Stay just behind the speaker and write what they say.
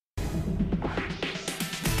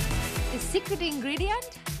secret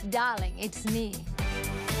ingredient? Darling, it's me.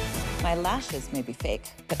 My lashes may be fake,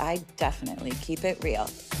 but I definitely keep it real.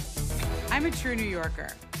 I'm a true New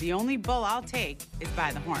Yorker. The only bull I'll take is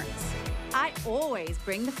by the horns. I always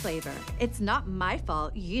bring the flavor. It's not my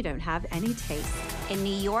fault you don't have any taste. In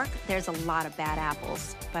New York, there's a lot of bad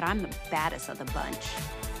apples, but I'm the baddest of the bunch.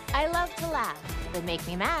 I love to laugh, but make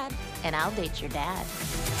me mad, and I'll date your dad.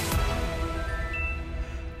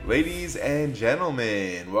 Ladies and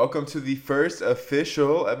gentlemen, welcome to the first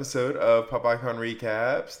official episode of Pop Icon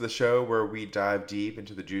Recaps, the show where we dive deep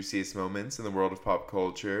into the juiciest moments in the world of pop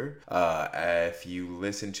culture. If you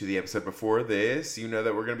listened to the episode before this, you know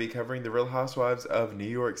that we're going to be covering The Real Housewives of New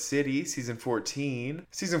York City, Season 14.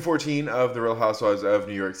 Season 14 of The Real Housewives of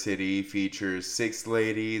New York City features 6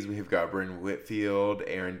 ladies. We've got Bryn Whitfield,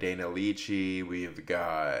 Erin Dana Lici, we've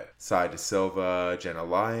got Sai De Silva, Jenna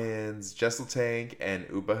Lyons, Jessel Tank, and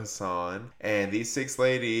Uba Hassan, and these 6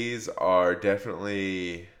 ladies are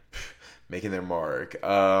definitely making their mark.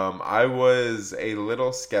 I was a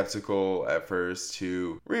little skeptical at first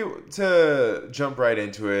to jump right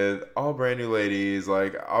into it. All brand new ladies.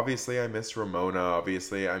 Like, obviously I miss Ramona,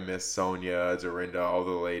 obviously I miss Sonia, Dorinda, all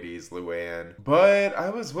the ladies, Luann, but I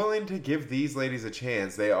was willing to give these ladies a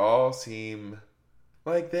chance. They all seem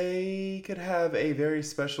like they could have a very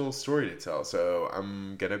special story to tell. So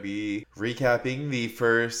I'm gonna be recapping the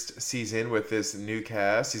first season with this new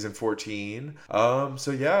cast, season 14.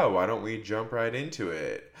 So yeah, why don't we jump right into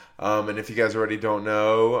it? And if you guys already don't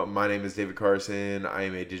know, my name is David Carson. I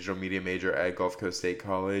am a digital media major at Gulf Coast State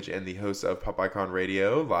College and the host of Pop Icon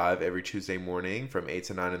Radio, live every Tuesday morning from 8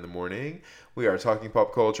 to 9 in the morning. We are talking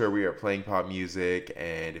pop culture, we are playing pop music,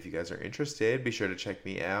 and if you guys are interested, be sure to check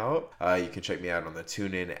me out. You can check me out on the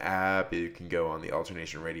TuneIn app, you can go on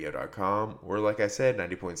thealternationradio.com, or like I said,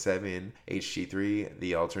 90.7 HG3,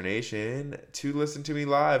 The Alternation, to listen to me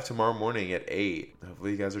live tomorrow morning at 8.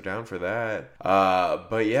 Hopefully you guys are down for that.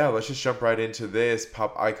 But yeah, let's just jump right into this.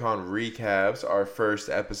 Pop Icon Recaps, our first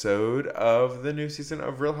episode of the new season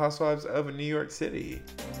of Real Housewives of New York City.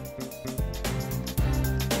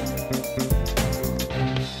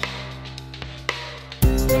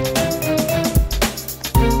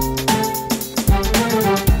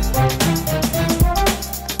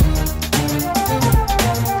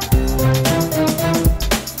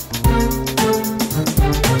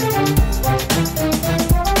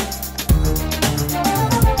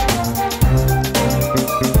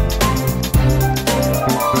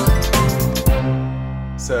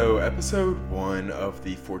 Episode 1 of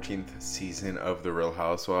the 14th season of The Real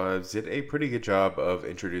Housewives did a pretty good job of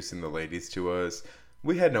introducing the ladies to us.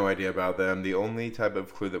 We had no idea about them. The only type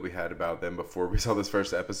of clue that we had about them before we saw this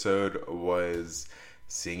first episode was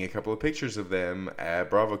seeing a couple of pictures of them at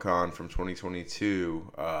BravoCon from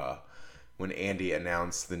 2022 when Andy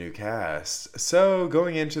announced the new cast. So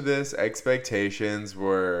going into this, expectations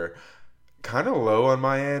were kind of low on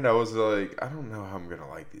my end. I was like, I don't know how I'm going to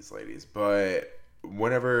like these ladies,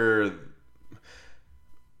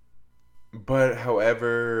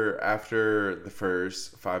 however, after the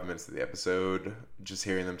first 5 minutes of the episode, just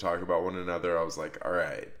hearing them talk about one another, I was like, all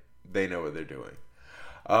right, they know what they're doing.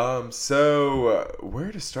 So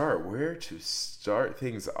where to start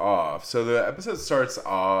things off? So the episode starts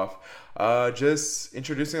off just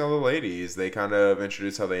introducing all the ladies. They kind of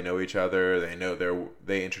introduce how they know each other.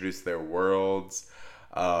 They introduce their worlds.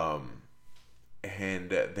 And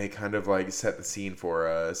they kind of like set the scene for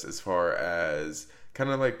us as far as kind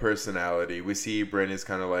of like personality. We see Bryn is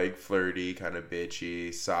kind of like flirty, kind of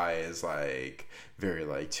bitchy. Sai is like very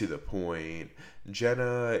like to the point.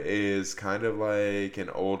 Jenna is kind of like an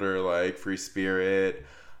older like free spirit.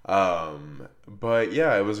 But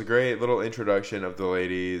yeah, it was a great little introduction of the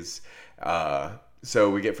ladies.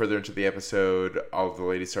 So we get further into the episode, all of the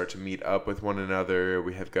ladies start to meet up with one another.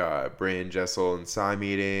 We have got Bryn, Jessel, and Sai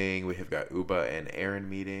meeting. We have got Uba and Erin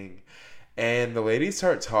meeting. And the ladies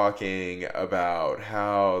start talking about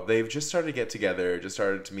how they've just started to get together, just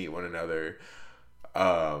started to meet one another.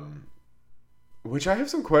 Which I have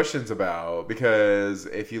some questions about, because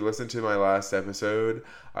if you listen to my last episode,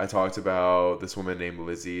 I talked about this woman named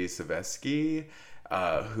Lizzie Savetsky,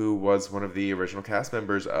 who was one of the original cast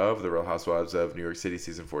members of The Real Housewives of New York City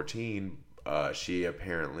Season 14. She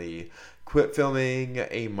apparently quit filming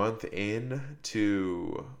a month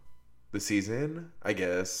into the season, I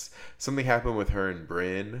guess. Something happened with her and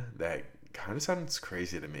Bryn that kind of sounds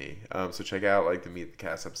crazy to me. So check out like the Meet the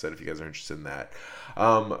Cast episode if you guys are interested in that.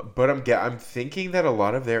 But I'm thinking that a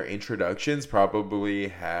lot of their introductions probably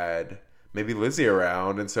had maybe Lizzie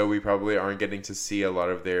around, and so we probably aren't getting to see a lot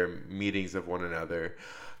of their meetings of one another.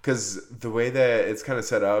 because the way that it's kind of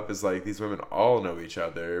set up is like these women all know each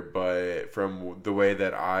other, but from the way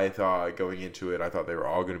that I thought going into it, I thought they were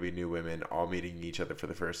all going to be new women, all meeting each other for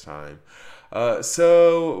the first time.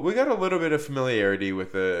 So we got a little bit of familiarity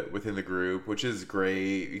within the group, which is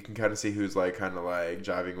great. You can kind of see who's like kind of like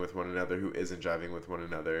jiving with one another, who isn't jiving with one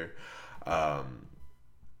another. I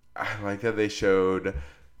like that they showed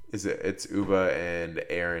it's Uba and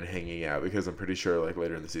Aaron hanging out, because I'm pretty sure like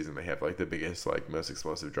later in the season they have like the biggest, like most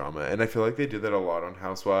explosive drama, and I feel like they do that a lot on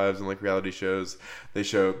Housewives and like reality shows. They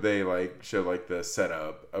show like the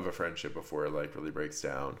setup of a friendship before it like really breaks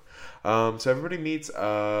down. So everybody meets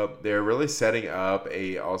up. They're really setting up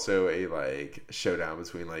a like showdown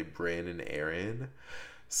between like Bryn and Aaron.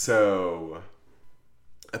 So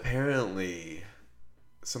apparently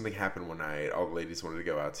something happened one night. All the ladies wanted to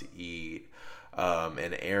go out to eat.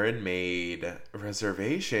 And Aaron made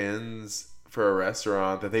reservations for a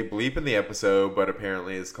restaurant that they bleep in the episode, but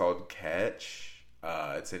apparently it's called Catch.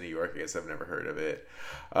 It's in New York. I guess I've never heard of it.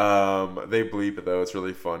 They bleep it though. It's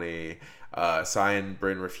really funny. Cy and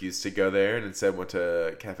Bryn refused to go there and instead went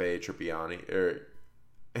to Cafe Tripiani,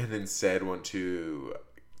 and instead went to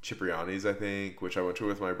Cipriani's, I think, which I went to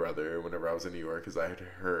with my brother whenever I was in New York, because I had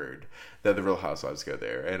heard that the Real Housewives go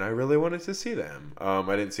there, and I really wanted to see them. I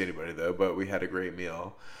didn't see anybody though, but we had a great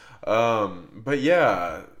meal. But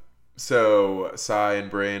yeah, so Cy and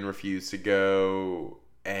Bryn refused to go,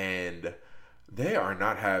 and they are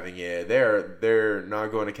not having it. They're not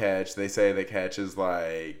going to Catch. They say that Catch is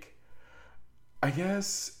like, I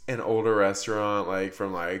guess, an older restaurant, like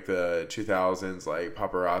from like the 2000s, like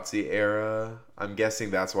paparazzi era. I'm guessing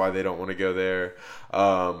that's why they don't want to go there.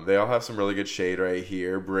 They all have some really good shade right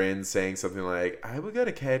here. Bryn saying something like, I would go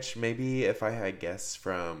to Catch maybe if I had guests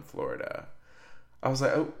from Florida. I was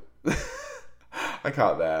like, oh, I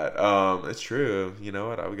caught that. It's true. You know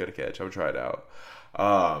what? I would go to Catch. I would try it out.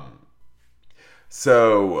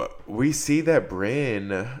 So we see that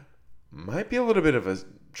Bryn might be a little bit of a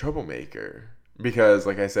troublemaker. Because,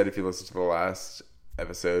 like I said, if you listen to the last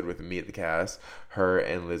episode with Meet the Cast, her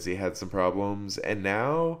and Lizzie had some problems. And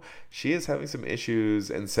now she is having some issues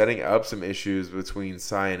and setting up some issues between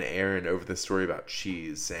Cy and Aaron over the story about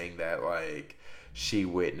cheese. Saying that, like, she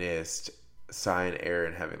witnessed Cy and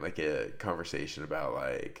Aaron having, like, a conversation about,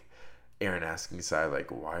 like, Aaron asking Cy, like,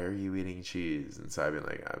 why are you eating cheese? And Cy being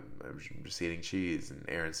like, I'm just eating cheese. And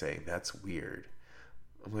Aaron saying, that's weird.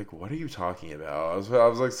 I'm like, what are you talking about? I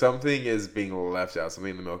was like, something is being left out,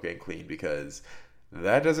 something in the milk ain't clean, because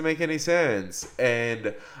that doesn't make any sense.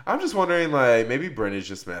 And I'm just wondering, like, maybe Bryn is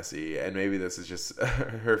just messy, and maybe this is just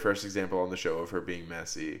her first example on the show of her being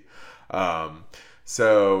messy.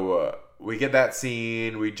 So we get that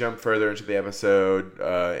scene. We jump further into the episode,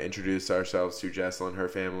 introduce ourselves to Jessel and her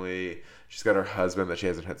family. She's got her husband that she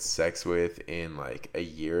hasn't had sex with in like a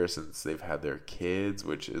year since they've had their kids,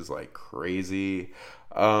 which is like crazy.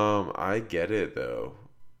 I get it though.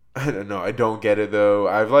 I don't know. I don't get it though.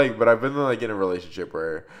 But I've been like in a relationship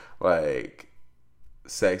where like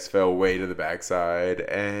sex fell way to the backside,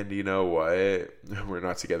 and you know what? We're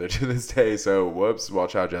not together to this day. So whoops.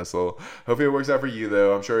 Watch out, Jessel. Hopefully it works out for you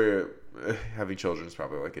though. I'm sure having children is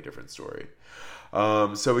probably like a different story.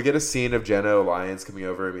 So we get a scene of Jenna Alliance coming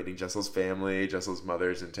over and meeting Jessel's family. Jessel's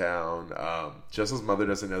mother's in town. Jessel's mother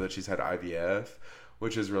doesn't know that she's had IVF,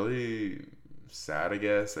 which is really sad, I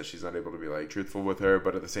guess, that she's not able to be like truthful with her.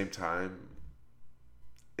 But at the same time,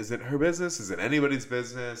 is it her business? Is it anybody's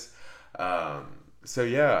business? So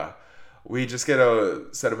yeah, we just get a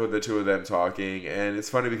setup of the two of them talking, and it's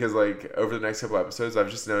funny because like over the next couple episodes,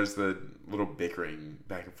 I've just noticed the little bickering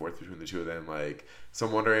back and forth between the two of them. Like, so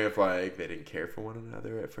I'm wondering if like they didn't care for one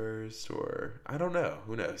another at first, or I don't know.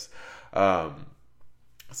 Who knows?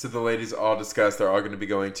 So the ladies all discuss they're all going to be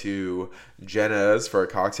going to Jenna's for a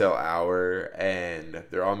cocktail hour, and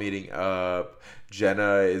they're all meeting up.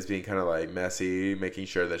 Jenna is being kind of like messy, making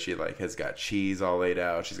sure that she like has got cheese all laid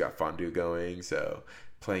out. She's got fondue going, so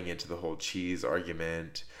playing into the whole cheese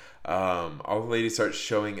argument. All the ladies start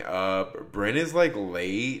showing up. Bryn is like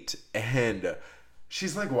late, and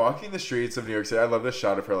she's like walking the streets of New York City. I love this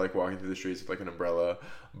shot of her like walking through the streets with like an umbrella.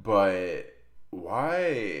 But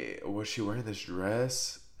why was she wearing this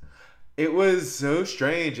dress? It was so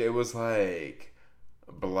strange. It was like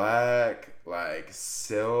black, like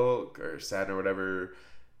silk or satin or whatever.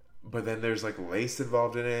 But then there's like lace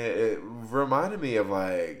involved in it. It reminded me of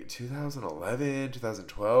like 2011,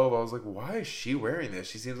 2012. I was like, why is she wearing this?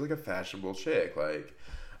 She seems like a fashionable chick. Like,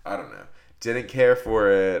 I don't know. Didn't care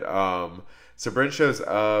for it. So Bryn shows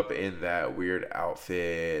up in that weird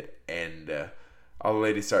outfit, and all the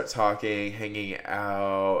ladies start talking, hanging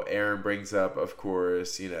out. Aaron brings up, of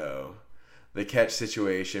course, you know, the catch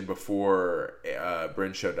situation before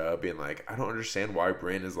Bryn showed up, being like, I don't understand why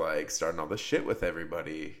Bryn is like starting all this shit with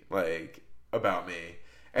everybody, like, about me.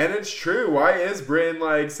 And it's true. Why is Bryn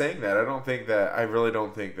like saying that? I really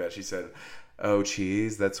don't think that she said, oh,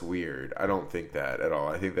 cheese, that's weird. I don't think that at all.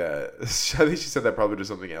 I think she said that probably to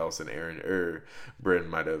something else, and Bryn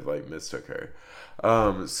might have like mistook her.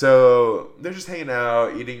 So they're just hanging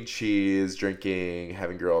out, eating cheese, drinking,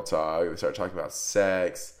 having girl talk. They start talking about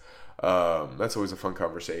sex. That's always a fun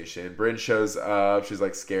conversation. Bryn shows up. She's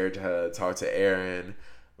like scared to talk to Aaron.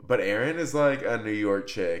 But Erin is like a New York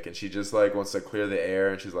chick, and she just like wants to clear the air,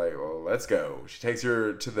 and she's like, well, let's go. She takes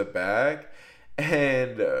her to the back,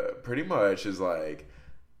 and pretty much is like,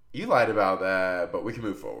 you lied about that, but we can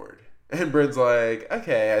move forward. And Bryn's like,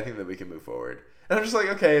 okay, I think that we can move forward. And I'm just like,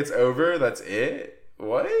 okay, it's over, that's it?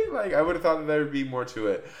 What? Like, I would have thought that there would be more to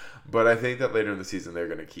it. But I think that later in the season, they're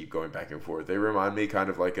going to keep going back and forth. They remind me kind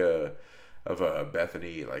of like of a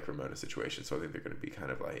Bethany, like Ramona situation, so I think they're going to be kind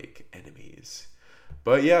of like enemies.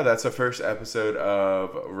 But yeah, that's the first episode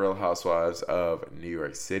of Real Housewives of New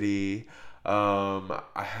York City. I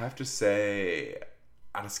have to say,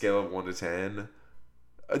 on a scale of 1 to 10,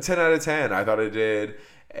 a 10 out of 10. I thought it did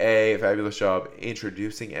a fabulous job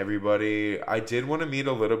introducing everybody. I did want to meet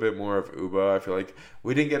a little bit more of Uba. I feel like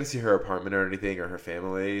we didn't get to see her apartment or anything, or her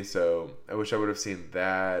family, so I wish I would have seen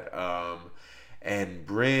that. And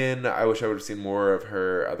Bryn, I wish I would have seen more of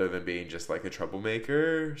her other than being just like a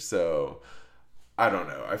troublemaker. So I don't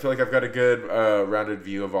know. I feel like I've got a good rounded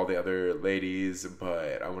view of all the other ladies,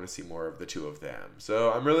 but I want to see more of the two of them.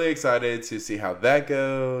 So I'm really excited to see how that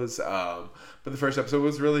goes. But the first episode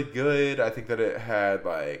was really good. I think that it had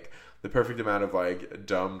like the perfect amount of like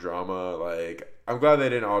dumb drama. Like, I'm glad they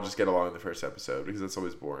didn't all just get along in the first episode, because that's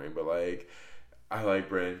always boring. But like, I like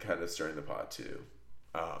Bryn kind of stirring the pot too.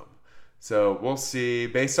 So we'll see.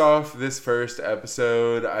 Based off this first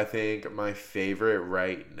episode, I think my favorite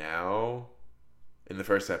right now in the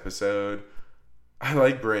first episode, I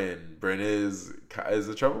like Bryn. Bryn is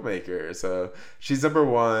a troublemaker, so she's number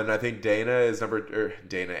 1. I think Erin is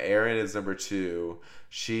number 2.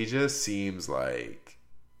 She just seems like,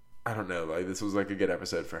 I don't know, like this was like a good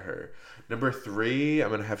episode for her. Number 3,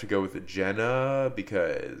 I'm gonna have to go with Jenna,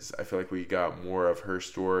 because I feel like we got more of her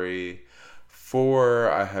story. 4,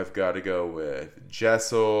 I have got to go with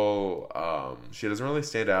Jessel. She doesn't really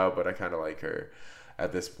stand out, but I kind of like her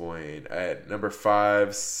at this point. At number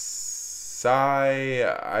 5, Sai,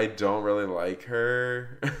 I don't really like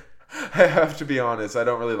her. I have to be honest, I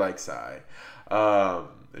don't really like Sai.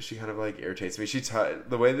 She kind of like irritates me.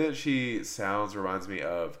 The way that she sounds reminds me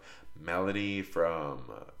of Melody from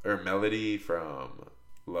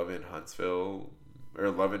Love in Huntsville, or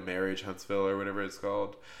Love and Marriage Huntsville, or whatever it's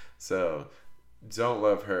called. So don't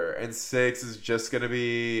love her. And 6 is just gonna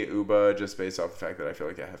be Uba, just based off the fact that I feel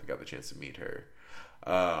like I haven't got the chance to meet her.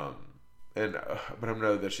 But I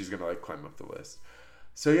know that she's gonna like climb up the list.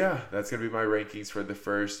 So yeah, that's gonna be my rankings for the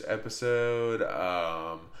first episode.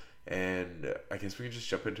 And I guess we can just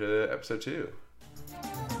jump into episode 2.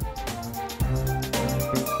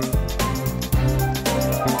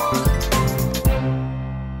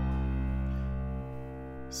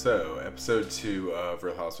 So, episode 2 of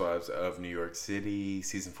Real Housewives of New York City,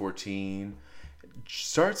 season 14,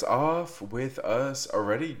 starts off with us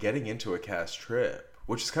already getting into a cast trip,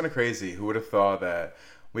 which is kind of crazy. Who would have thought that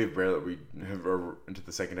we have into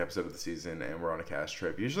the second episode of the season and we're on a cast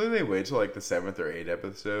trip? Usually they wait till like the 7th or 8th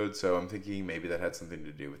episode, so I'm thinking maybe that had something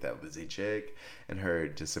to do with that Lizzie chick and her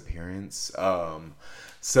disappearance.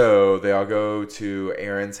 So they all go to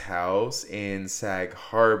Erin's house in Sag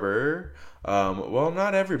Harbor. Well,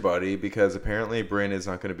 not everybody, because apparently Bryn is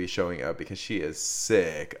not going to be showing up because she is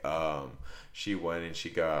sick. She went and she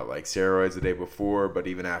got like steroids the day before, but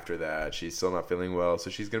even after that, she's still not feeling well. So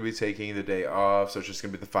she's going to be taking the day off. So it's just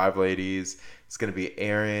going to be the 5 ladies. It's going to be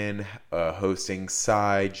Erin hosting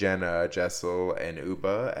Sai, Jenna, Jessel, and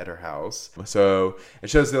Uba at her house. So it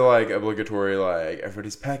shows the like obligatory like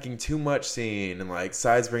everybody's packing too much scene, and like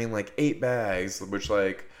Sai's bringing like 8 bags, which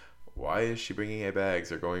like, why is she bringing 8 bags?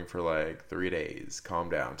 They're going for like 3 days. Calm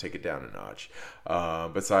down. Take it down a notch.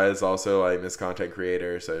 But Sai is also like this content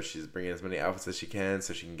creator, so she's bringing as many outfits as she can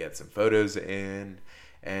so she can get some photos in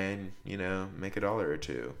and, you know, make $1 or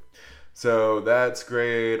 2. So that's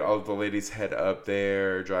great. All of the ladies head up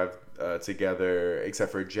there, drive together,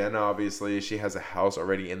 except for Jenna, obviously. She has a house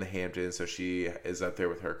already in the Hamptons, so she is up there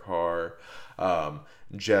with her car.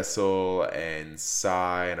 Jessel and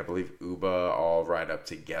Sai and I believe Uba all ride up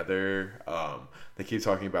together. They keep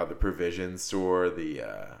talking about the provision store,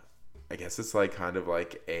 I guess it's like kind of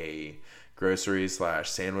like a grocery /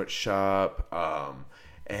 sandwich shop.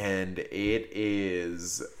 and it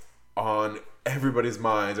is on everybody's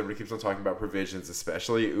minds. Everybody keeps on talking about provisions,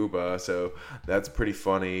 especially Uba. So that's pretty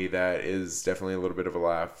funny. That is definitely a little bit of a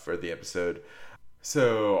laugh for the episode.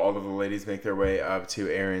 So all of the ladies make their way up to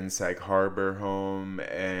Erin's Sag Harbor home,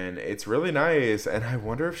 and it's really nice. And I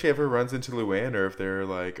wonder if she ever runs into Luann or if they're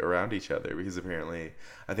like around each other, because apparently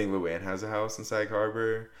I think Luann has a house in Sag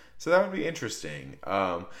Harbor. So that would be interesting.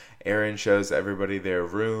 Erin shows everybody their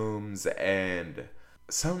rooms, and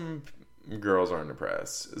some girls aren't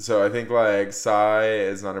impressed. So I think like Sai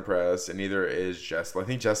is not impressed, and neither is Jessel. I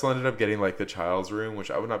think Jessel ended up getting like the child's room,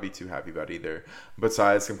 which I would not be too happy about either. But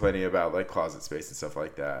Sai is complaining about like closet space and stuff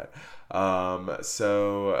like that.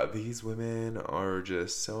 So these women are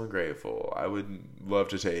just so ungrateful. I would love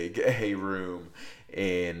to take a room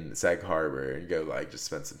in Sag Harbor and go like just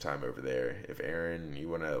spend some time over there. If Erin, you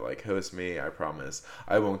want to like host me, I promise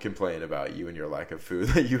I won't complain about you and your lack of food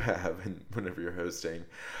that you have whenever you're hosting.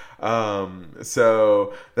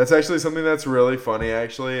 So that's actually something that's really funny,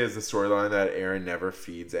 actually, is the storyline that Erin never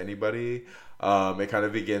feeds anybody. It kind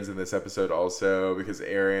of begins in this episode also, because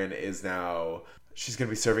Erin is now, she's going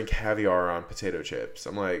to be serving caviar on potato chips.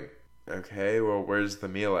 I'm like, okay, well, where's the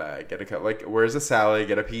meal at? Get a cut, like, where's a salad?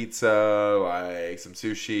 Get a pizza, like some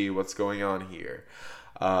sushi. What's going on here?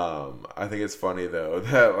 I think it's funny though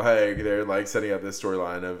that like they're like setting up this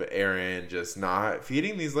storyline of Erin just not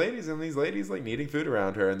feeding these ladies, and these ladies like needing food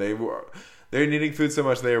around her, and they're needing food so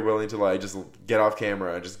much they are willing to like just get off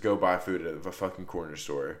camera and just go buy food at a fucking corner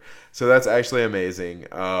store. So that's actually amazing.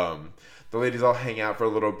 The ladies all hang out for a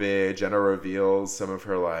little bit. Jenna reveals some of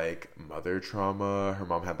her like mother trauma. Her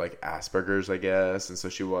mom had like Asperger's, I guess, and so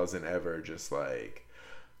she wasn't ever just like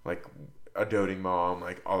a doting mom,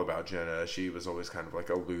 like all about Jenna. She was always kind of like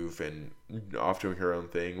aloof and off doing her own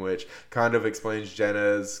thing, which kind of explains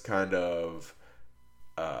Jenna's kind of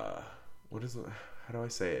how do I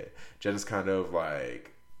say it? Jenna's kind of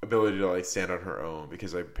like ability to like stand on her own,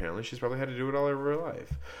 because like, apparently she's probably had to do it all over her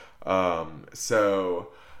life.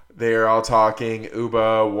 So they're all talking.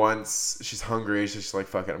 Uba, once she's hungry, she's just like,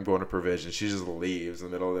 fuck it, I'm going to Provision. She just leaves in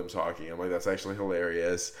the middle of them talking. I'm like, that's actually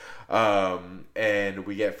hilarious. And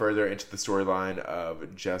we get further into the storyline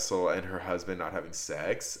of Jessel and her husband not having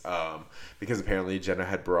sex, because apparently Jenna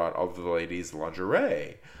had brought all of the ladies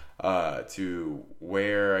lingerie to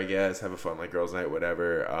wear, I guess, have a fun like girls' night,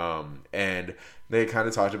 whatever. And they kind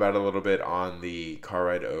of talked about it a little bit on the car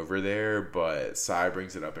ride over there, but Sai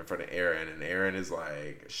brings it up in front of Erin, and Erin is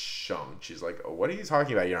like shocked. She's like, oh, what are you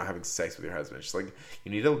talking about? You're not having sex with your husband. She's like,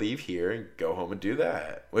 you need to leave here and go home and do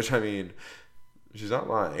that. Which, I mean, she's not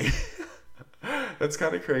lying. That's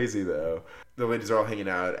kind of crazy though. The ladies are all hanging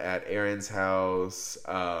out at Erin's house.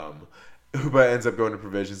 Uba ends up going to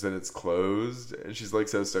Provisions and it's closed, and she's like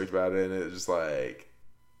so stoked about it, and it's just like,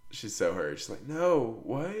 she's so hurt. She's like, no,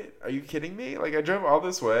 what? Are you kidding me? Like, I drove all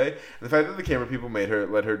this way. And the fact that the camera people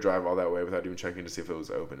let her drive all that way without even checking to see if it was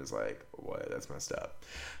open is like, what? That's messed up.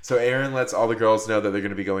 So Erin lets all the girls know that they're going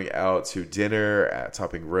to be going out to dinner at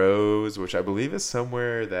Topping Rose, which I believe is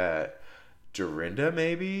somewhere that Dorinda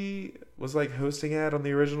maybe was like hosting at on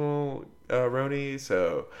the original Roni.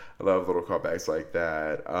 So I love little callbacks like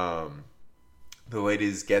that. The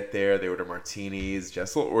ladies get there. They order martinis.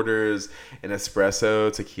 Jessel orders an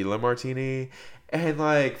espresso tequila martini. And,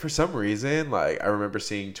 like, for some reason, like, I remember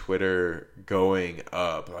seeing Twitter going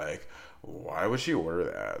up, like, why would she order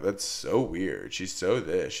that? That's so weird. She's so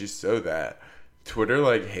this. She's so that. Twitter,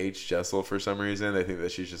 like, hates Jessel for some reason. They think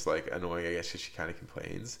that she's just, like, annoying, I guess, because she kind of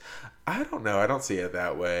complains. I don't know. I don't see it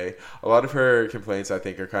that way. A lot of her complaints, I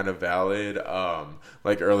think, are kind of valid.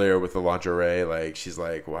 Like, earlier with the lingerie, like, she's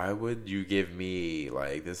like, why would you give me,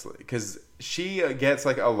 like, this? Because she gets,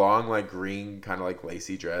 like, a long, like, green kind of, like,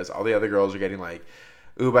 lacy dress. All the other girls are getting, like,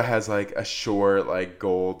 Uba has, like, a short, like,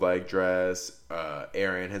 gold, like, dress.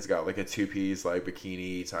 Erin has got, like, a two-piece, like,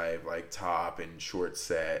 bikini type, like, top and short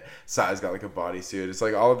set. Sai's got, like, a bodysuit. It's,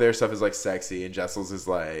 like, all of their stuff is, like, sexy, and Jessel's is,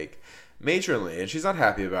 like, matronly, and she's not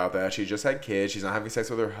happy about that. She just had kids. She's not having sex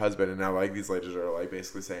with her husband, and now, like, these ladies are, like,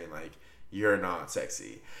 basically saying, like, you're not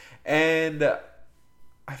sexy. And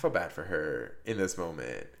I felt bad for her in this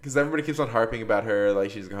moment, because everybody keeps on harping about her,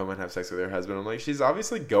 like, she's going home and have sex with her husband. I'm like, she's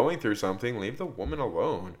obviously going through something. Leave the woman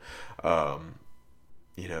alone.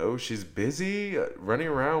 You know, she's busy running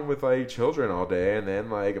around with, like, children all day, and then,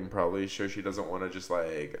 like, I'm probably sure she doesn't want to just,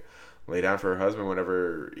 like, lay down for her husband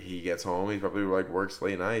whenever he gets home. He probably, like, works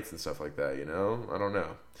late nights and stuff like that, you know? I don't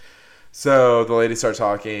know. So the ladies start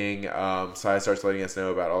talking. Sai starts letting us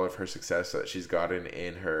know about all of her success that she's gotten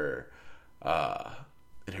in her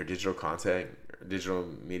digital content, digital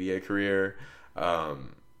media career,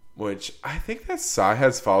 which I think that Sai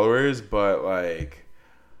has followers, but, like,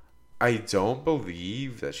 I don't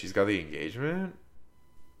believe that she's got the engagement.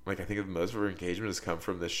 Like, I think most of her engagement has come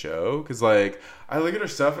from this show. Because, like, I look at her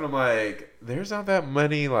stuff and I'm like, there's not that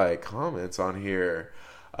many, like, comments on here.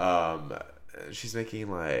 She's making,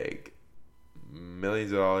 like,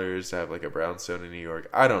 millions of dollars to have, like, a brownstone in New York.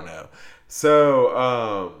 I don't know.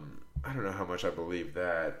 So, I don't know how much I believe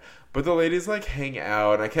that. But the ladies, like, hang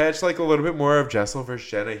out. And I catch, like, a little bit more of Jessel versus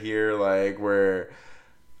Jenna here. Like, where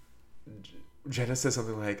Jenna says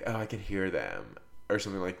something like, oh, I can hear them. Or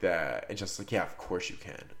something like that. And just like, yeah, of course you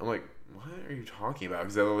can. I'm like, what are you talking about?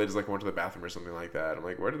 Because the other ladies like went to the bathroom or something like that. I'm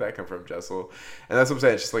like, where did that come from, Jessel? And that's what I'm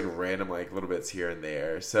saying. It's just like random like little bits here and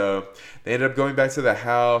there. So they ended up going back to the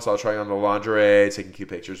house, all trying on the lingerie, taking cute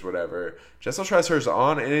pictures, whatever. Jessel tries hers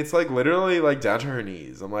on and it's like literally like down to her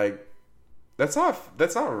knees. I'm like, that's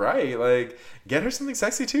not right. Like, get her something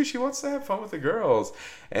sexy too. She wants to have fun with the girls.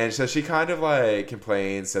 And so she kind of like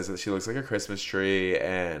complains, says that she looks like a Christmas tree,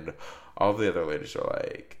 and all the other ladies are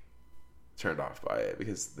like turned off by it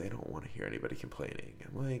because they don't want to hear anybody complaining.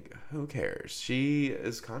 I'm like, who cares? She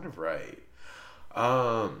is kind of right.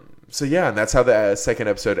 So yeah, and that's how the second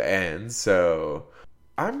episode ends. So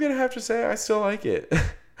I'm gonna have to say I still like it.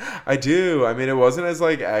 I do. I mean, it wasn't as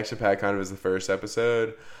like action packed kind of as the first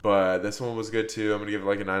episode, but this one was good too. I'm gonna give it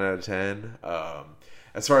like a 9 out of 10.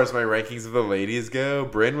 As far as my rankings of the ladies go,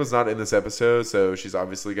 Brynn was not in this episode, so she's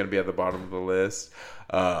obviously gonna be at the bottom of the list.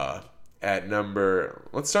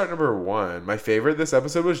 Let's start number 1. My favorite this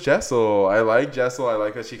episode was Jessel. I like Jessel. I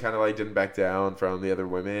like that she kind of like didn't back down from the other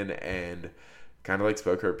women and kind of like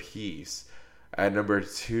spoke her piece. At number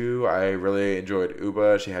 2, I really enjoyed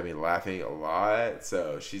Uba. She had me laughing a lot,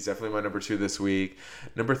 so she's definitely my number 2 this week.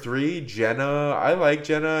 Number 3, Jenna. I like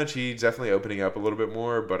Jenna. She's definitely opening up a little bit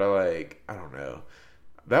more, but I don't know.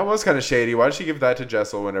 That was kind of shady. Why did she give that to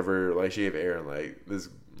Jessel whenever like she gave Aaron like this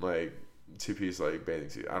like 2-piece like bathing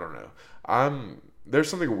suit? I don't know. There's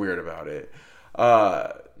something weird about it.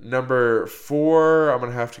 Number 4, I'm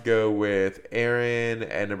gonna have to go with Aaron,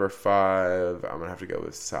 and number 5, I'm gonna have to go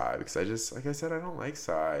with Sai because I just, like I said, I don't like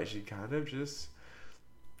Sai. She kind of just,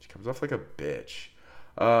 she comes off like a bitch.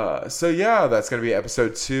 So yeah, that's gonna be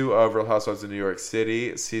episode 2 of Real Housewives of New York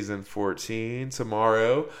City, season 14.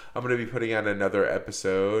 Tomorrow, I'm gonna be putting out another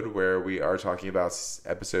episode where we are talking about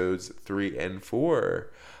episodes 3 and 4.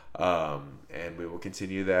 And we will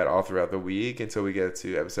continue that all throughout the week until we get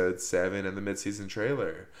to episode 7 and the mid-season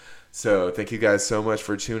trailer. So thank you guys so much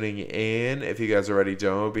for tuning in. If you guys already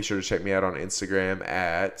don't, be sure to check me out on Instagram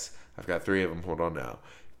I've got 3 of them, hold on now.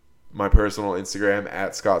 My personal Instagram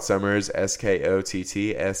at Scott Summers,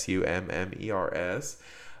 SKOTTSUMMERS.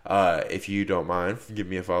 If you don't mind, give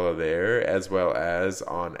me a follow there, as well as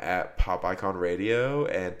on at Pop Icon Radio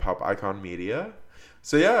and Pop Icon Media.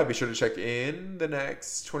 So yeah, be sure to check in the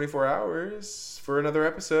next 24 hours for another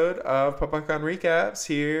episode of Pop Icon Recaps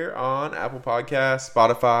here on Apple Podcasts,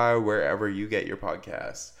 Spotify, wherever you get your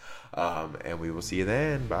podcasts. And we will see you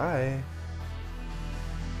then. Bye.